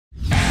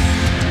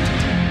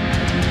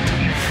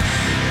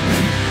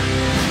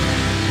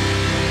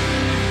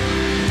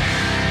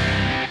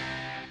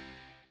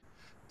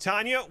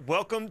Tanya,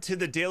 welcome to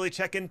the Daily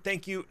Check-in.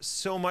 Thank you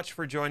so much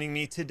for joining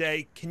me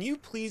today. Can you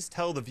please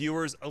tell the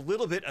viewers a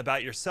little bit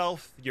about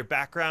yourself, your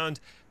background?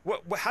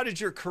 How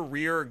did your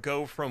career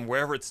go from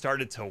wherever it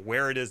started to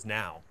where it is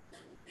now?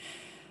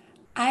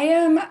 I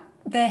am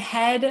the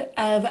head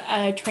of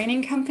a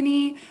training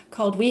company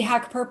called We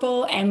Hack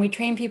Purple, and we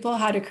train people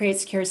how to create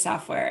secure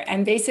software.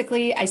 And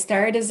basically, I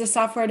started as a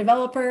software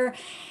developer,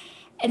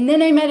 and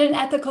then I met an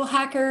ethical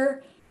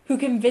hacker who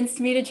convinced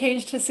me to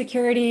change to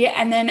security.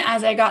 And then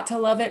as I got to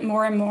love it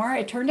more and more,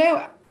 it turned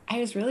out I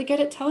was really good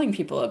at telling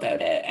people about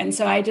it. And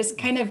so I just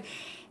kind of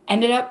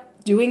ended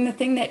up doing the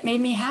thing that made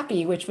me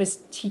happy, which was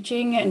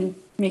teaching and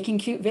making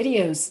cute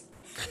videos.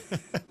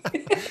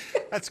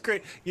 That's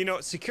great. You know,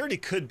 security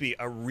could be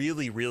a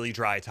really, really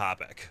dry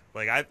topic.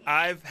 Like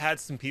I've had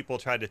some people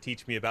try to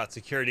teach me about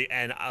security,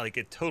 and I like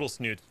it total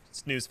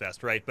snooze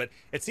fest, right? But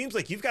it seems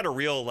like you've got a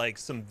real like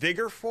some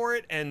vigor for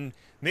it, and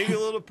maybe a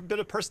little bit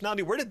of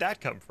personality. Where did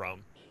that come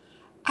from?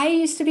 I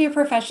used to be a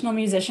professional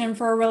musician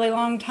for a really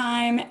long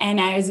time, and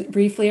I was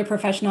briefly a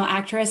professional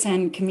actress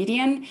and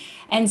comedian.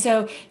 And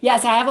so,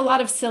 yes, I have a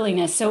lot of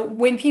silliness. So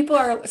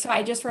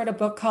I just wrote a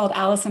book called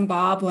Alice and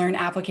Bob Learn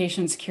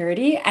Application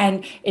Security,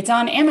 and it's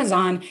on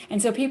Amazon.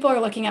 And so people are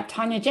looking up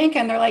Tanya Janka,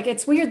 and they're like,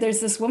 it's weird. There's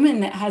this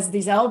woman that has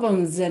these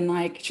albums, and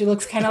like she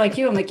looks kind of like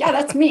you. I'm like, yeah,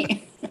 that's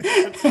me.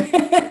 That's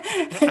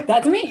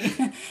That's me.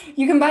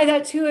 You can buy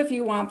that too if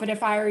you want, but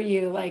if I were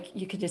you, like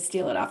you could just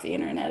steal it off the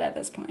internet at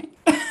this point.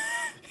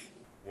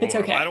 It's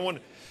Whoa, I okay. don't want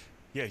to.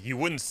 Yeah, you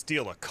wouldn't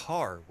steal a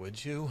car,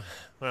 would you?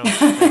 Well,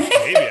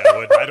 maybe I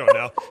would. I don't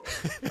know.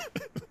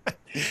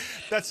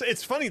 That's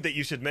it's funny that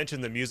you should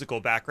mention the musical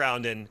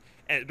background and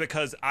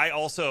because I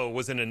also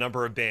was in a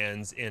number of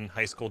bands in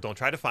high school. Don't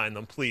try to find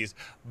them, please.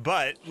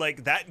 But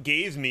like that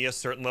gave me a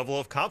certain level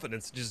of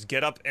confidence to just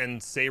get up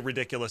and say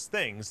ridiculous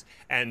things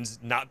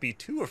and not be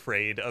too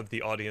afraid of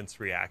the audience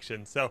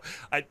reaction. So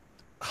I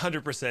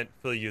 100%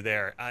 feel you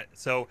there.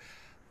 So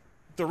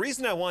the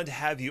reason I wanted to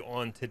have you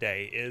on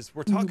today is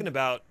we're talking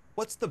about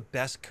what's the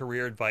best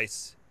career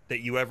advice that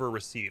you ever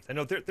received. I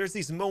know there's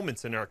these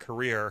moments in our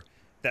career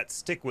that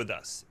stick with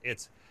us.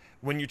 It's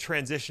when you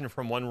transition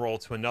from one role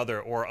to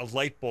another, or a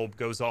light bulb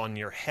goes on in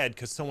your head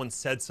because someone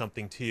said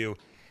something to you.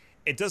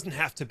 It doesn't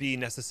have to be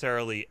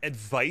necessarily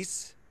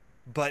advice,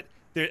 but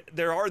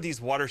there are these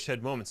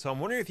watershed moments. So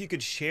I'm wondering if you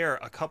could share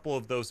a couple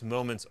of those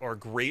moments or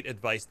great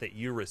advice that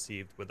you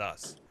received with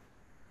us.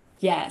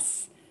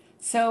 Yes.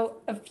 So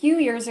a few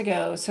years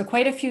ago, so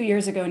quite a few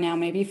years ago now,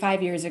 maybe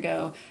 5 years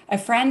ago, a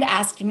friend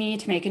asked me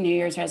to make a New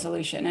Year's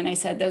resolution. And I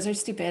said, those are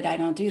stupid. I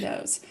don't do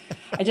those.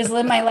 I just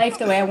live my life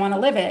the way I want to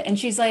live it. And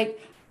she's like,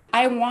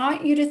 I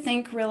want you to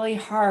think really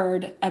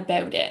hard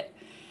about it.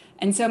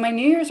 And so my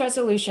New Year's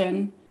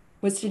resolution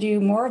was to do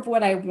more of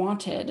what I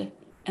wanted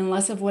and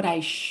less of what I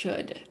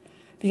should,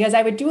 because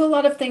I would do a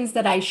lot of things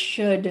that I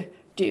should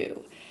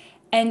do.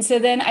 And so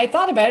then I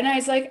thought about it and I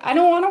was like, I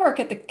don't want to work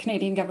at the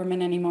Canadian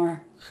government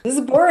anymore. This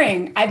is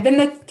boring. I've been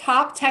the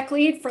top tech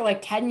lead for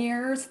like 10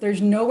 years.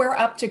 There's nowhere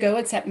up to go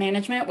except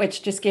management,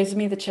 which just gives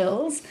me the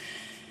chills.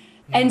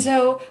 And Hmm.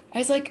 so I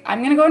was like, I'm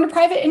going to go into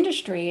private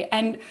industry.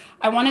 And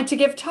I wanted to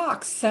give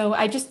talks.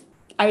 I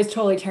was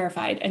totally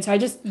terrified. And so I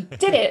just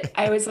did it.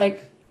 I was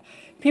like,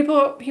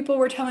 people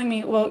were telling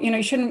me, well,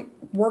 you shouldn't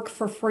work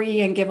for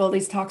free and give all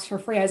these talks for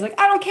free. I was like,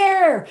 I don't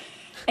care.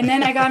 And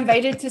then I got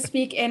invited to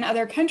speak in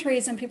other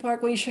countries, and people are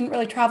like, well, you shouldn't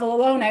really travel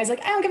alone. I was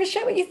like, I don't give a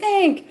shit what you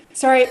think.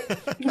 Sorry,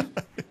 No,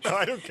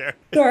 I don't care.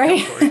 Go sorry.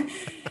 for it.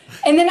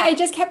 And then I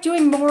just kept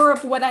doing more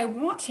of what I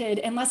wanted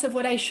and less of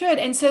what I should.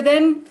 And so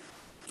then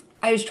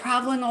I was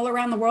traveling all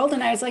around the world,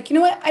 and I was like, you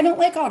know what? I don't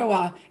like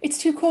Ottawa. It's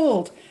too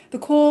cold. The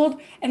cold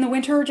and the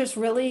winter just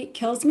really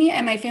kills me.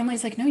 And my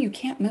family's like, no, you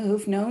can't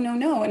move. No, no,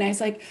 no. And I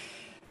was like,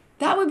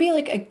 that would be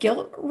like a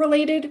guilt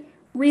related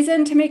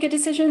reason to make a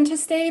decision to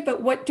stay,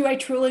 but what do I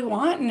truly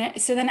want? And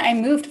so then I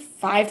moved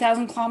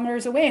 5,000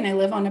 kilometers away, and I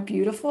live on a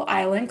beautiful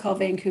island called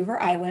Vancouver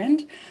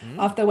Island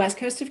off Mm. the west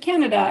coast of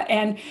Canada.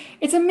 And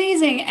it's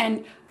amazing.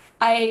 And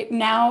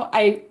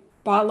I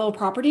bought a little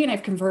property and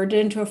I've converted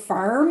it into a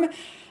farm.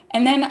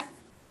 And then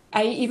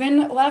I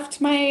even left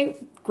my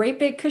great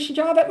big cushy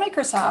job at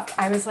Microsoft.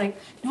 I was like,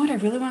 you know what?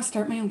 I really want to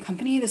start my own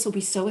company. This will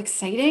be so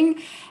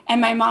exciting. And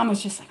my mom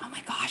was just like, oh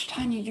my gosh,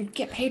 Tanya, you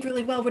get paid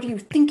really well. What are you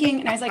thinking?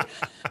 And I was like,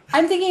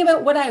 I'm thinking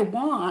about what I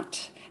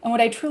want and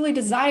what I truly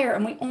desire.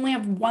 And we only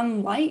have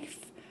one life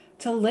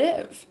to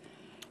live.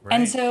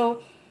 And Right.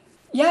 so,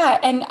 yeah.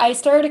 And I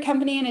started a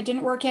company and it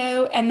didn't work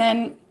out. And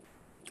then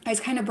I was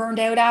kind of burned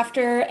out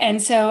after.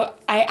 And so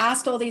I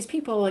asked all these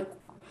people, like,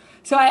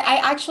 I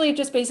actually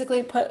just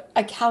basically put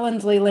a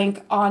Calendly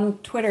link on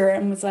Twitter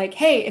and was like,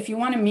 hey, if you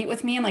want to meet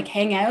with me and like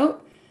hang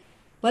out,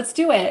 let's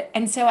do it.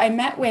 And so I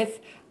met with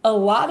a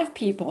lot of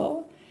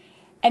people,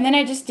 and then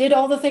I just did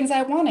all the things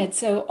I wanted.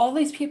 So all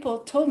these people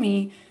told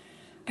me,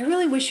 I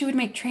really wish you would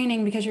make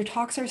training because your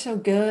talks are so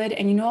good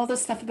and you know all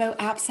this stuff about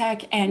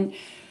AppSec, and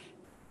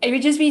it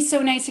would just be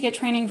so nice to get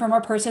training from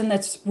a person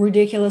that's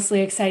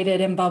ridiculously excited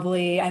and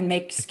bubbly and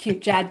makes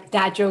cute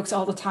dad jokes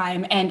all the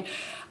time. And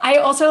I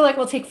also like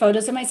will take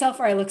photos of myself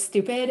where I look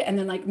stupid and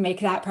then like make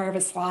that part of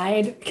a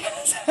slide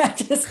because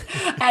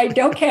I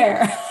don't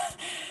care.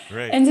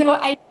 Right. And so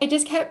I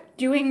just kept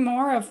doing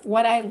more of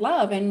what I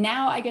love. And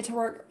now I get to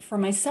work for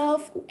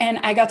myself. And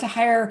I got to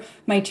hire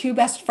my two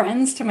best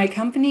friends to my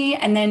company.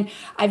 And then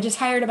I've just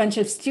hired a bunch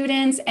of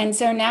students. And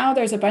so now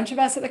there's a bunch of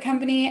us at the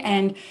company.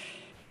 And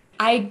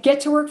I get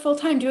to work full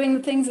time doing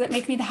the things that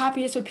make me the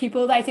happiest with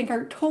people that I think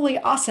are totally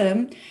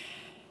awesome.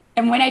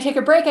 And when I take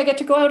a break, I get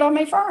to go out on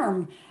my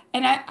farm.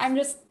 And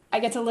I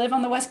get to live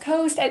on the West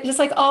Coast. Just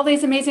like all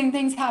these amazing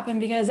things happen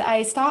because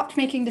I stopped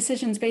making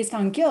decisions based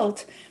on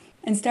guilt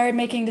and started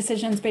making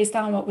decisions based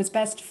on what was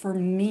best for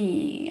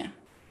me.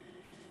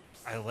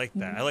 I like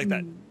that. I like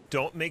that.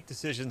 Don't make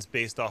decisions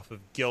based off of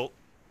guilt.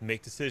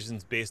 Make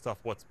decisions based off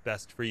what's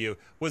best for you.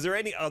 Was there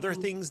any other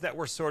things that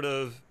were sort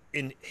of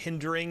in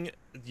hindering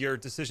your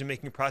decision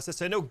making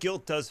process? I know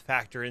guilt does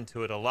factor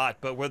into it a lot,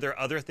 but were there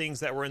other things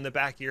that were in the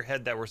back of your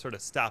head that were sort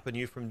of stopping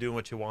you from doing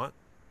what you want?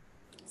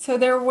 So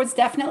there was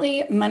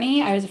definitely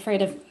money. I was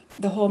afraid of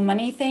the whole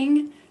money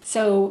thing.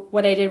 So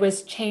what I did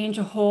was change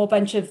a whole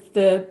bunch of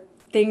the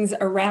things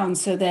around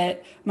so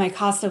that my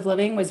cost of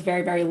living was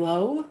very, very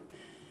low.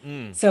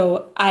 Mm.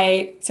 So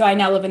I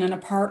now live in an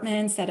apartment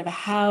instead of a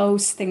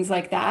house, things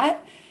like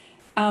that.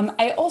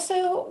 I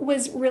also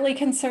was really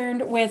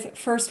concerned with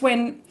first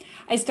when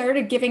I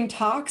started giving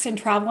talks and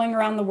traveling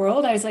around the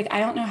world, I was like, I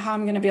don't know how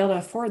I'm going to be able to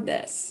afford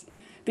this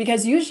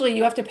because usually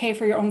you have to pay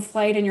for your own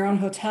flight and your own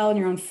hotel and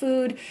your own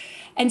food.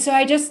 And so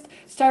I just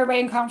started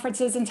writing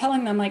conferences and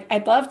telling them like,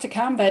 I'd love to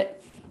come,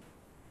 but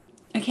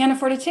I can't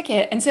afford a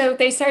ticket. And so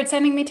they started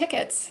sending me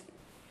tickets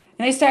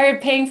and they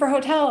started paying for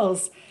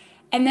hotels.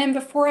 And then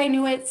before I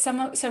knew it,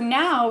 so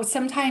now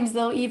sometimes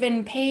they'll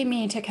even pay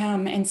me to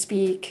come and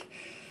speak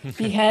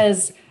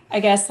because I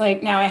guess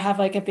like now I have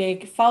like a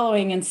big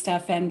following and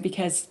stuff, and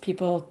because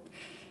people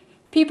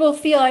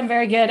feel I'm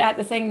very good at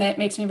the thing that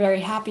makes me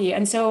very happy.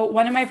 And so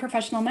one of my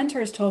professional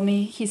mentors told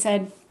me, he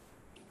said,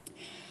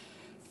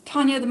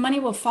 Tanya, the money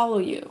will follow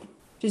you.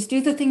 Just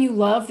do the thing you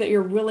love that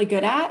you're really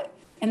good at,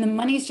 and the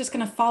money's just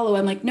going to follow.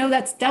 I'm like, no,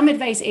 that's dumb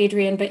advice,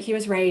 Adrian, but he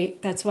was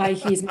right. That's why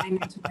he's my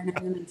mentor and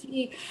I'm the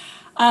mentee.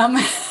 Um,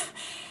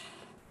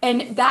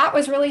 and that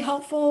was really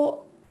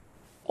helpful.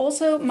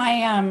 Also,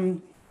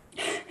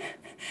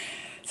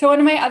 so one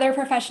of my other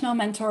professional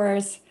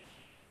mentors,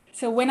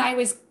 so when I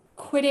was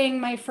quitting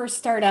my first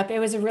startup, it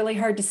was a really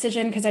hard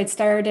decision because I'd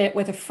started it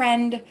with a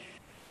friend,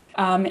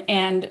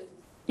 and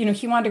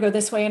he wanted to go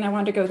this way and I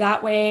wanted to go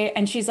that way.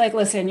 And she's like,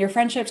 listen, your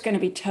friendship's going to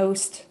be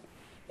toast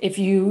if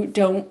you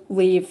don't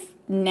leave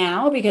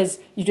now because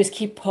you just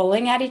keep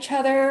pulling at each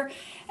other.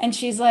 And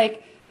she's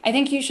like, I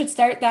think you should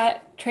start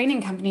that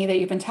training company that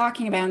you've been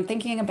talking about and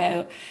thinking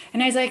about.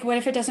 And I was like, what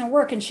if it doesn't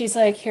work? And she's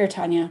like, here,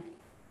 Tanya.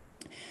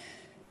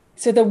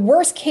 So the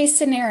worst case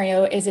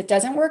scenario is it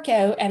doesn't work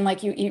out and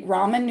like you eat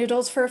ramen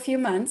noodles for a few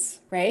months,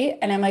 right?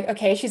 And I'm like,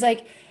 okay. She's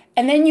like,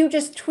 and then you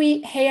just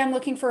tweet, hey, I'm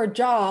looking for a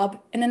job.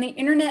 And then the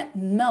internet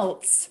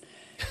melts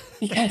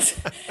because,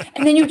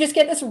 and then you just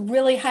get this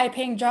really high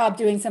paying job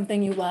doing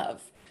something you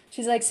love.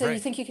 She's like, so you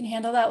Right. think you can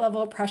handle that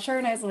level of pressure?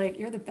 And I was like,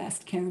 you're the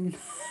best, Kim.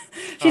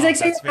 She's Oh, like,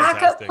 so that's your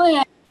backup fantastic.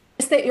 plan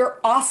is that you're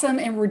awesome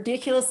and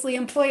ridiculously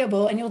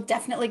employable and you'll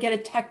definitely get a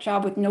tech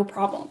job with no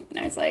problem. And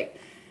I was like,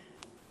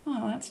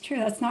 oh, that's true.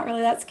 That's not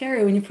really that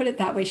scary when you put it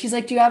that way. She's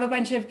like, do you have a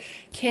bunch of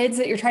kids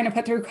that you're trying to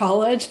put through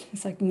college?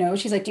 It's like, no.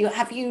 She's like, do you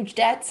have huge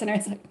debts? And I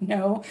was like,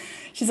 no.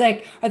 She's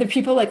like, are there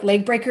people like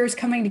leg breakers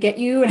coming to get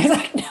you? And I was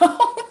like,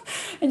 no.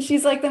 And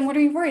she's like, then what are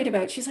you worried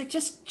about? She's like,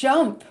 just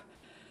jump. And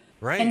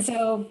Right.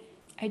 so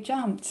I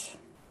jumped.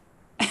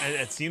 And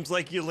it seems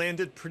like you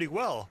landed pretty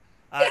well.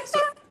 So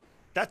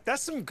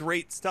that's some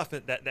great stuff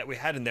that we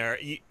had in there.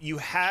 You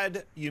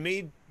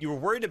were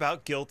worried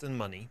about guilt and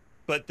money,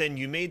 but then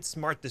you made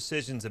smart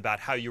decisions about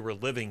how you were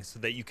living so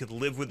that you could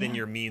live within Yeah.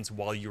 your means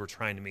while you were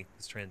trying to make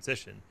this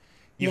transition.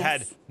 You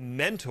had Yes.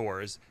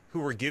 mentors who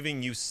were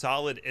giving you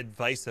solid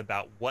advice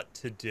about what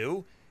to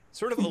do,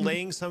 sort of Mhm.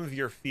 allaying some of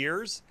your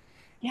fears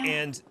Yeah.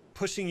 and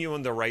pushing you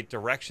in the right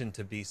direction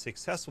to be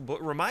successful,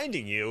 but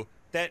reminding you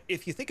that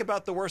if you think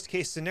about the worst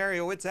case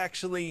scenario, it's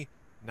actually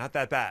not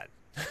that bad.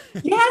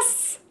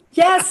 Yes.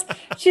 Yes.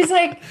 She's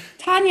like,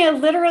 Tanya,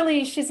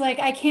 literally, she's like,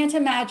 I can't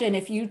imagine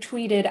if you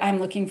tweeted, I'm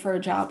looking for a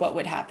job, what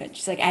would happen?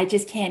 She's like, I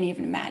just can't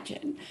even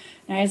imagine.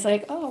 And I was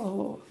like,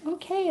 oh,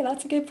 okay,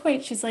 that's a good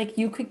point. She's like,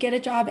 you could get a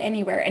job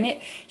anywhere.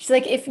 She's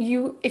like, if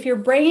your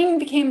brain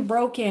became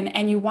broken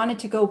and you wanted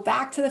to go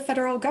back to the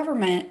federal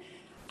government,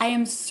 I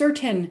am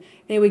certain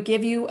they would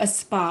give you a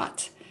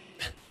spot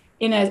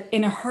in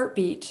a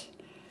heartbeat.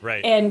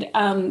 Right. And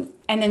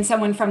then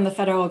someone from the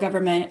federal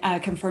government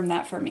confirmed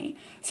that for me.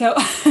 So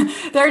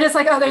they're just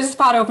like, oh, there's a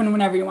spot open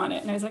whenever you want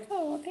it. And I was like,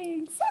 oh,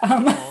 thanks.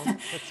 Oh,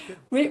 that's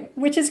good.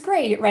 Which is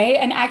great, right?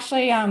 And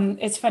actually,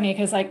 it's funny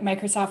because like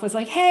Microsoft was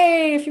like,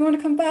 hey, if you want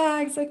to come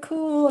back, it's like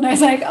cool. And I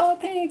was like, oh,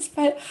 thanks,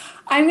 but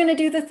I'm going to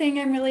do the thing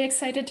I'm really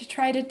excited to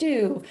try to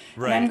do,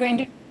 and I'm Right. going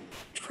to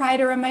try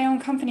to run my own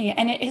company.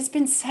 And it has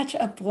been such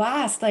a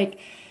blast, like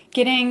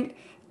getting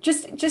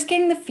just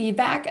getting the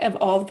feedback of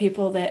all the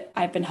people that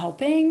I've been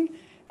helping.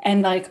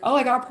 And like, oh,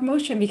 I got a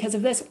promotion because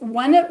of this.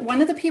 One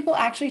of the people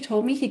actually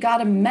told me he got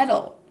a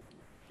medal.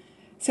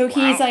 So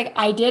he's Wow. like,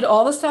 I did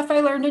all the stuff I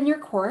learned in your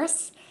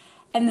course,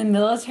 and the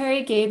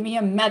military gave me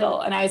a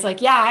medal. And I was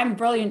like, yeah, I'm a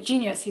brilliant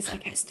genius. He's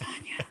like, it's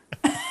Tanya.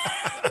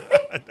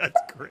 That's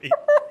great.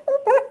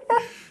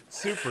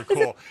 Super It's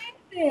cool.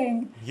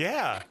 amazing.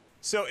 Yeah.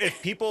 So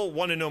if people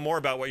want to know more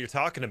about what you're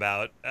talking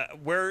about,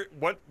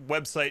 what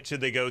website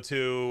should they go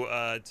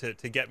to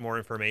get more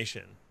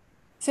information?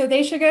 So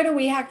they should go to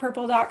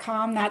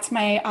wehackpurple.com. That's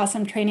my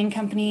awesome training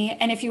company.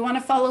 And if you want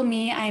to follow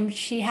me, I'm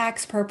She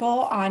Hacks Purple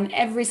on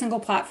every single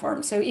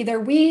platform. So either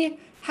We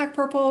Hack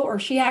Purple or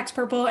She Hacks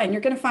Purple, and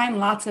you're going to find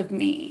lots of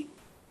me.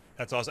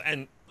 That's awesome,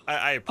 and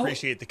I Oh,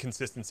 appreciate the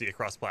consistency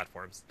across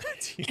platforms.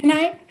 can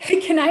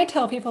I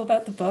tell people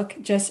about the book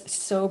just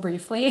so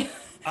briefly?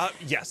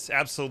 Yes,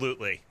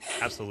 absolutely,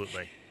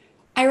 absolutely.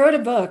 I wrote a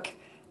book,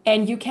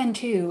 and you can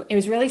too. It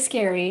was really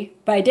scary,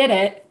 but I did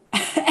it.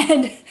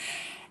 And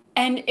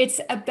and it's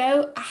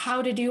about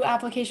how to do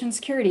application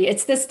security.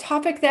 It's this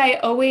topic that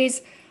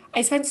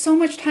I spent so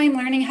much time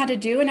learning how to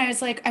do, and I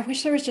was like, I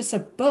wish there was just a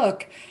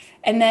book.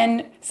 And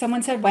then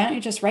someone said, why don't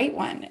you just write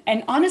one?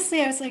 And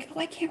honestly, I was like, oh,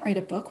 I can't write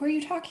a book. What are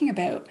you talking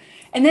about?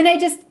 And then I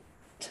just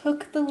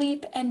took the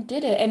leap and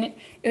did it. And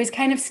it was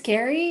kind of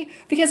scary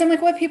because I'm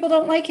like, what, people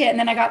don't like it? And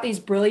then I got these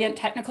brilliant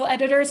technical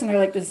editors and they're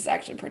like, this is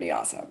actually pretty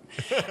awesome.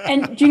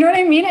 And do you know what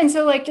I mean? And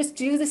so like just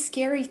do the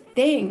scary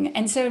thing.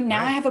 And so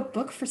now I Right. have a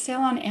book for sale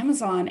on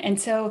Amazon. And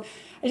so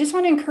I just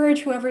want to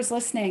encourage whoever's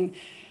listening,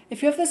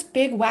 if you have this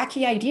big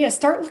wacky idea,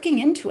 start looking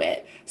into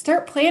it.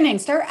 Start planning,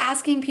 start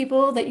asking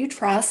people that you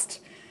trust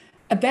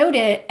about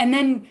it, and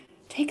then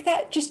take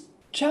that just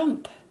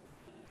jump.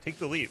 Take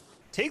the leap.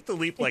 Take the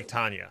leap like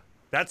Tanya.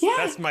 That's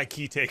Yeah. my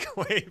key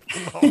takeaway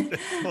from all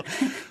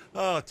this.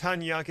 Oh,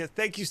 Tanya Yanka,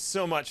 thank you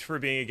so much for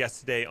being a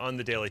guest today on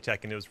the Daily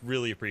Check-in. It was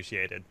really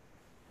appreciated.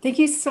 Thank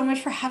you so much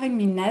for having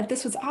me, Ned.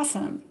 This was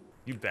awesome.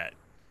 You bet.